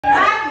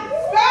Ahvi,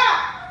 stop!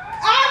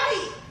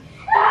 Ahvi!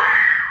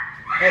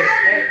 Hey.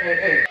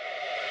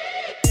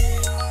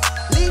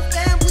 Leaf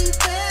fam, we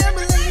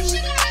family.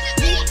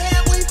 Leaf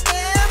fam, we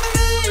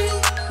family.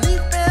 Leaf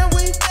fam,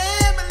 we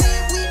family.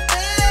 We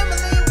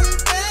family, we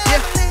family.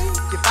 Yeah,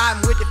 you're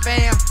vibing with the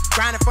fam.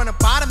 Grinding from the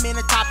bottom and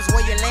the top is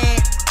where you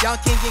land. Young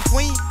king and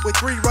queen with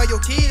 3 royal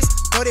kids.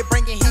 Know they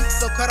bringing heat,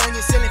 so cut on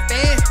your ceiling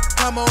fan.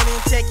 Come on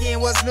and check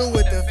in what's new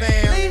with the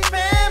fam. Leaf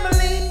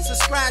family.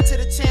 Subscribe to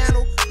the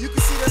channel. You can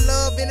see the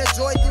love and the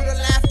joy through the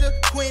laughter.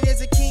 Quinn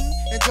is a king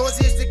and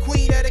Georgia is the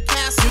queen of the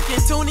castle. You can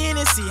tune in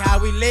and see how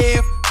we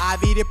live.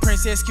 Ahvi the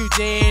Princess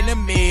QJ in the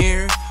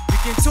mirror. You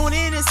can tune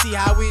in and see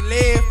how we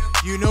live.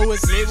 You know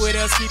what's lit with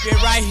us, keep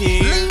it right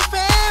here. Leaf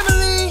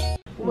family.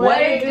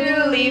 What it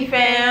do, Lee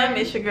fam?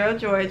 It's your girl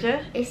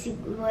Georgia. It's your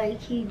boy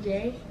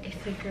QJ.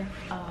 It's your girl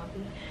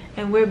Ahvi.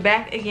 And we're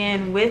back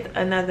again with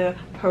another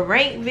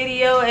prank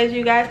video. As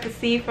you guys can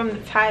see from the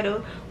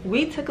title,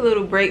 we took a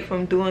little break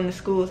from doing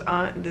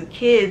the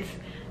kids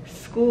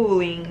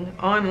schooling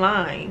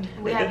online.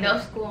 We have no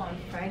school on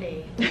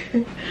Friday.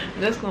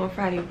 No school on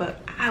Friday, but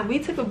we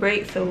took a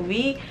break so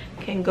we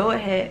can go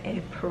ahead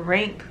and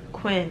prank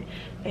Quinn.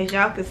 As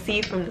y'all can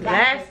see from the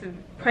last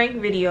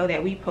prank video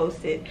that we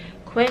posted,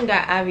 Quinn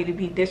got Ahvi to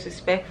be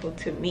disrespectful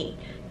to me.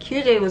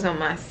 QJ was on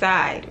my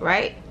side,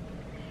 right?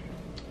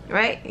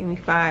 Right? Give me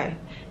 5.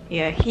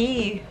 Yeah,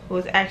 he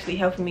was actually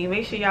helping me.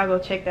 Make sure y'all go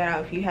check that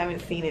out if you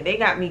haven't seen it. They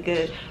got me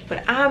good.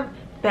 But I'm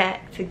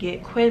back to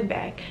get Quinn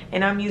back.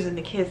 And I'm using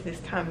the kids this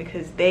time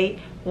because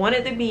they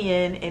wanted to be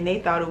in and they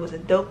thought it was a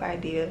dope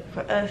idea for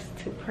us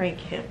to prank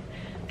him.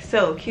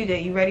 So,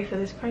 QJ, you ready for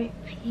this prank?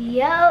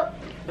 Yup.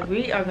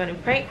 We are going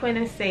to prank Quinn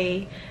and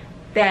say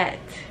that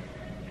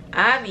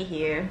Ahvi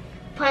here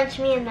Punch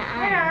me in the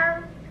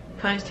eye.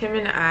 punched him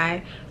in the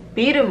eye,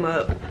 beat him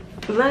up,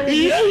 put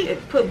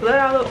blood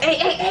all over.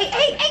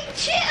 Hey,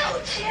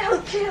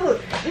 chill.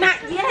 Not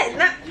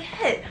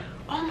yet.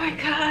 Oh my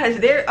gosh,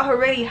 they're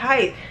already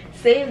hyped.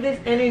 Save this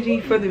energy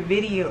for the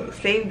video.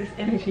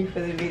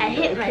 I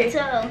hit my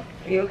toe.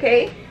 You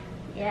okay?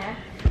 Yeah.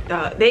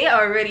 They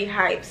already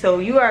hyped, so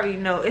you already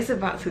know it's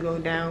about to go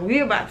down.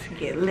 We're about to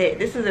get lit.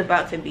 This is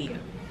about to be a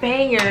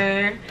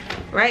banger.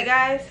 Right,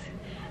 guys?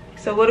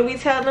 So what do we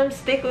tell them?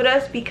 Stick with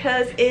us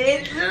because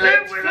it's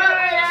lit with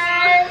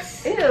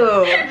us.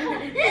 Ew.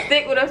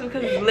 Stick with us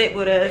because it's lit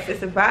with us.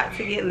 It's about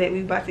to get lit.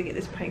 We about to get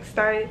this prank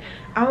started.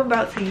 I'm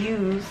about to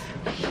use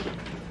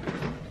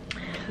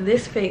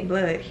this fake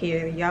blood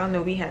here. Y'all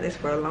know we had this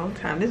for a long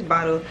time. This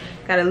bottle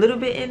got a little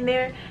bit in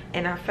there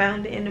and I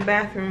found it in the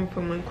bathroom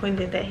from when Quinn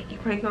did that hickey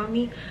prank on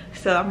me.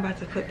 So I'm about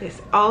to put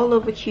this all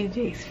over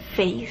QJ's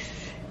face.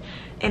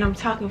 And I'm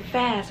talking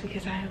fast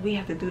because we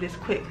have to do this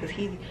quick because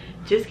he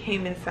just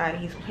came inside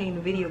and he's playing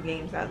the video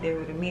games out there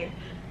with Amir.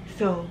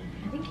 So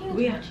I think he was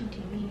watching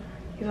TV.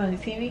 He's on the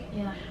TV?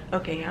 Yeah.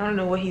 Okay, I don't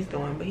know what he's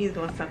doing, but he's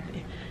doing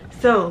something.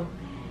 So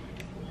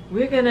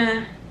we're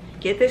gonna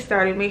get this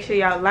started. Make sure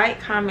y'all like,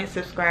 comment,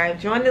 subscribe.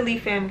 Join the Lee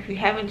fam if you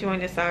haven't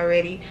joined us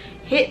already.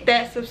 Hit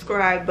that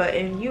subscribe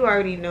button. You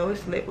already know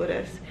it's lit with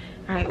us.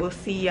 Alright, we'll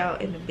see y'all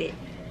in a bit.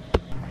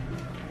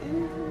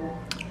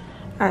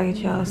 Alright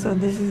y'all, so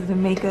this is the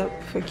makeup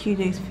for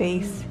QJ's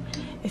face.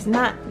 It's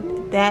not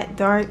that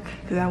dark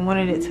because I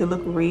wanted it to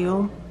look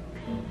real,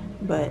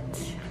 but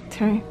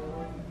turn.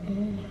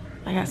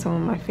 I got some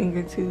on my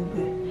finger too,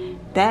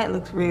 but that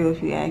looks real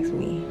if you ask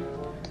me.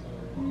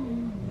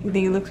 You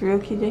think it looks real,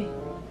 QJ?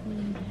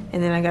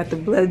 And then I got the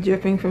blood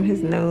dripping from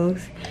his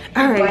nose.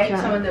 Alright,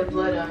 y'all. Some of the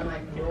blood on my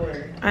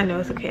door. I know,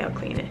 it's okay, I'll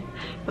clean it.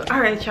 But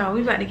alright y'all,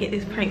 we about to get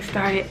this prank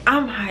started.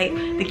 I'm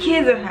hyped, the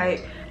kids are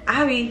hyped.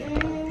 Ahvi,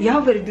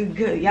 y'all better do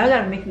good. Y'all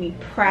gotta make me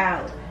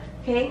proud.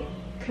 Okay?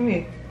 Come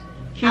here.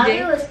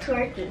 Ahvi was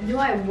twerking. No,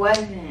 I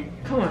wasn't.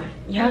 Come on.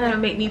 Y'all gotta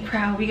make me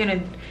proud. We're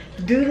gonna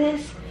do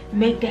this,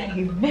 make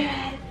daddy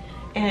mad.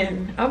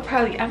 And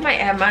I might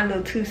add my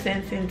little 2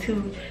 cents in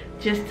too,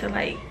 just to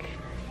like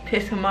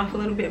piss him off a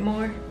little bit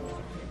more.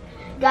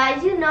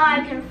 Guys, you know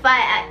I can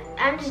fight.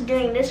 I'm just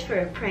doing this for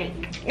a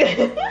prank.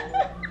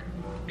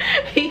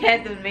 He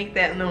had to make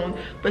that known.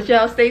 But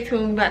y'all stay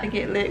tuned. We about to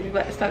get lit. We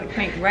about to start the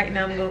prank right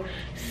now. I'm gonna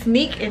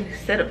sneak and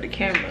set up the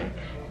camera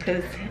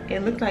because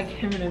it looked like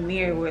him and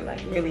Amir were like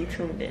really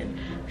tuned in.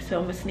 So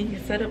I'm gonna sneak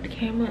and set up the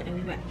camera and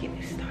we about to get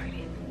this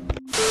started.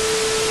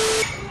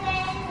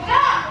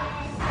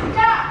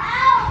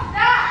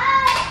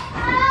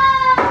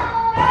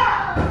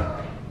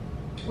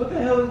 What the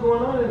hell is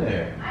going on in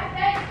there?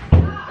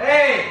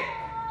 Hey!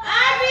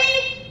 Ahvi!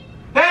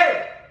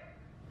 Hey!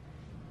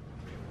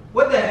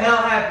 What the hell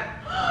happened?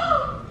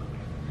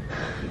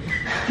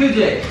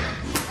 QJ,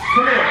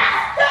 come here.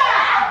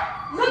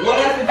 Stop! Look What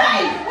at his happened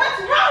face! What's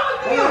wrong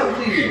with What happened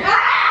to you?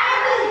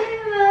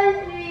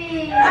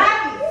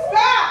 Ahvi,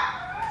 stop!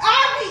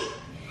 Ahvi!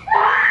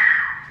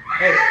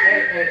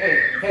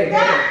 Hey.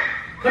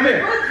 Come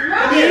here. What's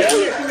wrong?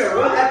 Come here.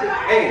 What happened?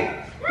 Hey,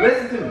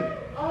 listen to me.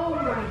 Oh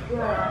my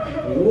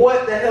God. What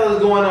the hell is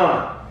going on?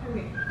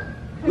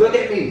 Look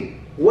at me.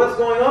 What's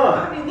going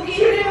on? Look at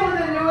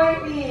him.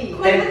 Annoyed me.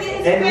 Look at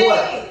his And face.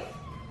 what?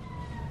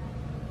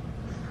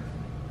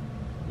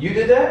 You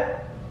did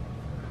that?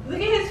 Look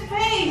at his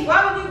face.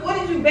 Why would you? What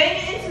did you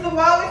bang it into the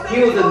wall or something?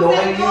 He was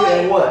annoying you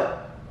and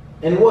what?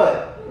 And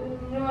what?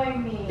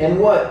 Annoying me. And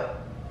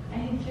what?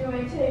 And he threw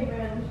my table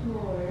on the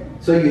floor.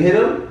 So you hit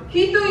him?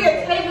 He threw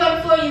your table on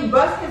the floor. You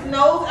bust his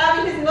nose.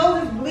 I mean, his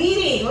nose is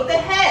bleeding. What the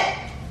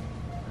heck?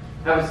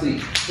 Have a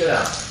seat. Sit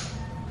down.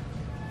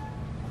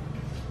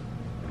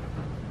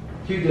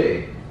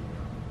 QJ.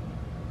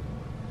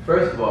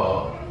 First of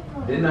all,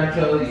 didn't I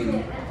tell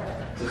you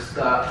to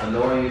stop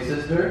annoying your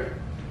sister?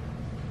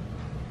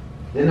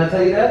 Didn't I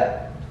tell you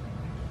that?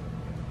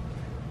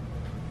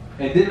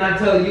 And didn't I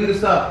tell you to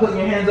stop putting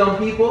your hands on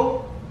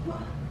people?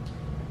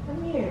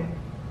 Come here.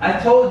 I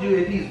told you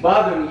if he's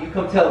bothering you, you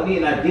come tell me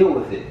and I deal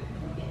with it.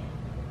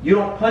 You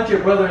don't punch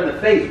your brother in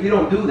the face. We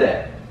don't do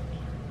that.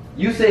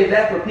 You save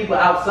that for people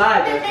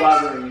outside that's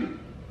bothering you.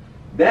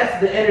 That's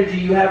the energy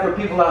you have for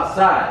people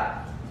outside.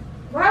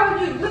 Why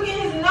would you look at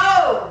his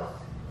nose?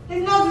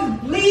 His nose is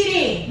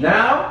bleeding.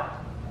 Now,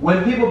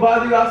 when people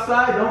bother you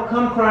outside, don't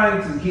come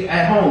crying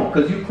at home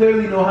because you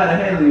clearly know how to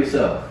handle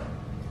yourself.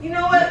 You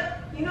know what?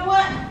 You know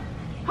what?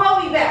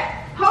 Hold me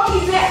back.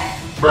 Hold me back.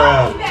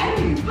 Bruh. Hold me back.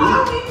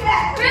 Hold me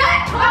back.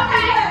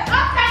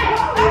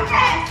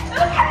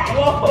 Okay.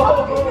 Whoa,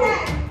 Hold me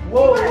back.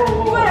 whoa,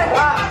 whoa, whoa.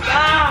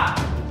 Stop.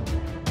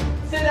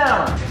 Sit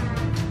down.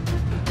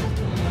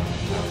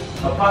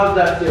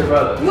 Apologize to your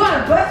brother. You want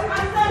to bust my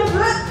son's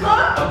lip,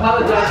 huh?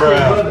 Apologize to your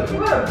Bruh. brother. You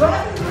want to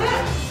bust his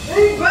lip? Then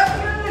you bust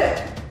your lip.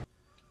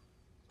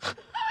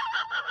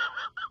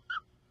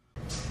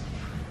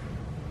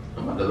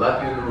 I'm about to lock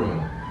you in the room.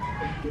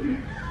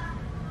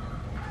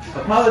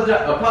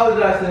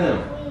 Apologize to him.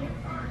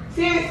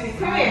 Seriously,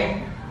 come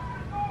here.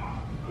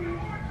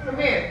 Come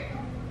here.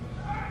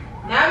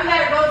 Now we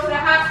gotta go to the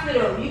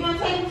hospital. You gonna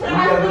take him to the What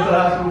you gotta go to the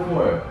hospital? hospital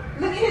for?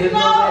 Look at his His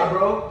nose ain't nose.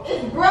 broke?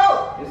 It's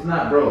broke. It's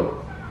not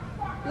broke.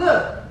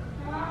 Look.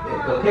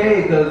 It's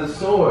okay, because it's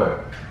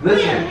sore.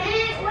 Listen,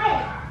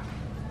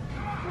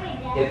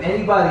 if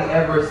anybody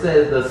ever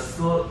says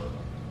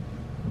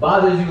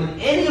bothers you in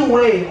any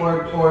way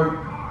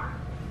or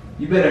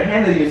you better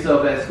handle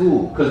yourself at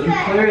school because you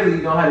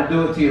clearly know how to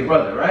do it to your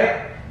brother,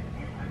 right?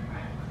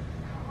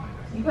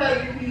 You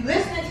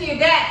listening to your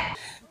dad.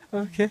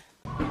 Okay.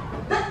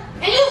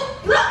 And you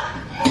look.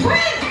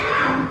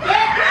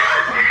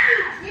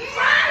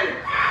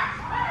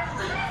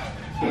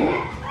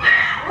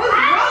 What's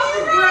wrong with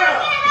this girl?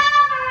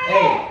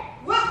 Hey,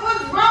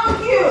 What's wrong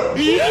with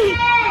you?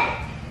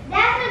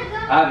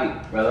 Ahvi,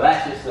 relax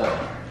yourself.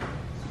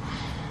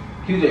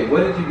 QJ,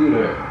 what did you do to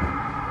her?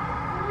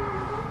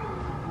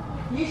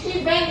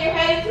 She banged your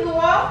head into the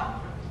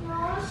wall?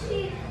 No,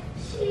 she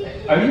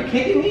Are you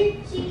kidding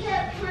me? She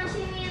kept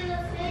punching me in the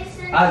face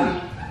and Ahvi,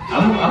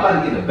 I'm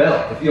about to get a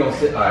belt if you don't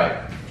sit. All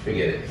right,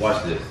 forget it.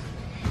 Watch this.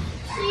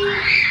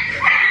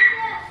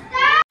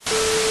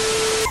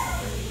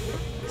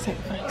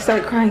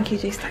 Start crying,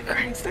 KJ. Start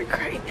crying. Start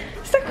crying.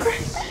 Start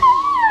crying.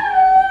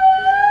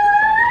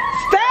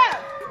 Stop!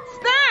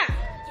 Stop!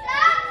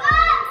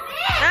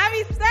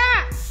 Ahvi,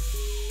 stop!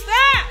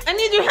 Stop! I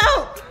need your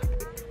help.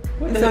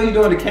 What the hell are you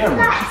doing to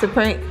camera? It's a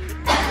prank.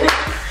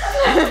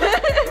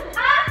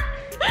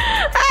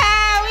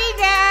 We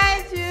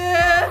got you.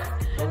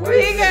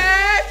 We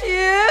got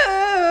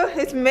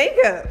you. It's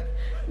makeup.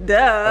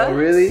 Duh. Oh,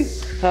 really?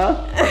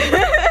 Huh?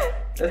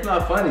 That's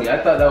not funny.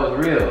 I thought that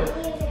was real.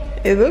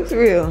 It looks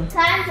real.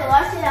 Time to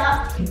wash it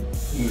up.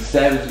 You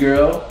savage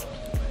girl.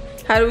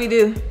 How do we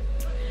do?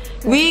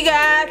 We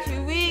got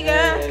you. We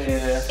got you.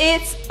 Yeah.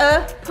 It's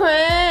a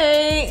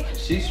prank.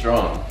 She's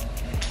strong.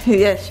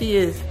 Yes, she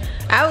is.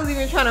 I was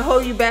even trying to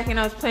hold you back and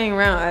I was playing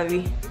around,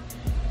 Ahvi.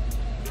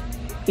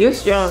 You're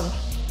strong.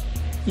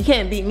 You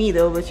can't beat me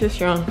though, but you're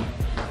strong.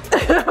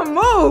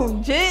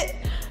 Move, jit.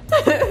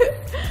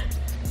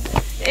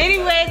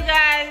 Anyways,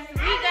 guys,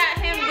 we got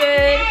him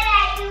good.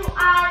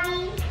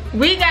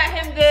 We got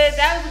him good.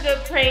 That was a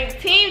good prank.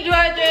 Team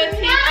Georgia,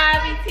 Team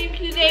Ahvi, Team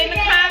QJ in the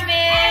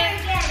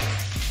comments.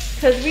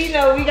 Because we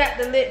know we got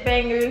the lit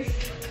bangers.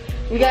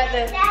 We got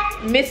the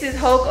Mrs.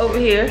 Hulk over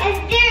here. Is there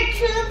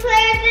 2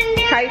 players in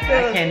there? How you I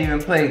feel? can't even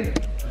play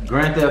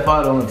Grand Theft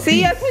Auto in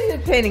See, I peace. told you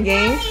to play the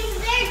game. Is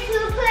there 2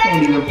 I players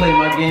can't even in play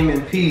my there? game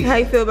in peace. How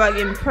you feel about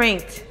getting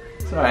pranked?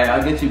 It's alright,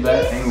 I'll get you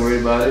back. I ain't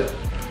worried about it.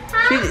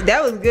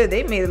 That was good.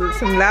 They made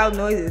some loud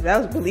noises. That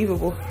was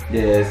believable.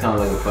 Yeah, it sounds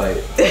like a fight.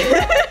 Is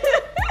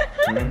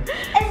there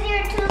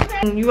 2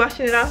 players? You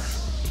washing it off?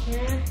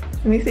 Yeah.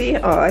 Let me see.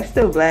 Oh, it's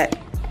still black.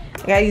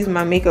 I gotta use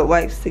my makeup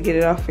wipes to get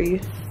it off for you.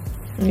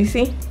 Let me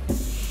see.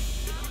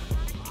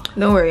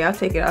 Don't worry, I'll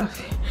take it off.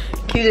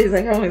 QJ's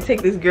like, I want to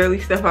take this girly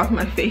stuff off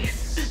my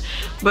face.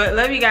 But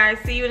love you guys.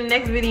 See you in the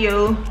next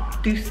video.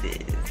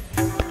 Deuces.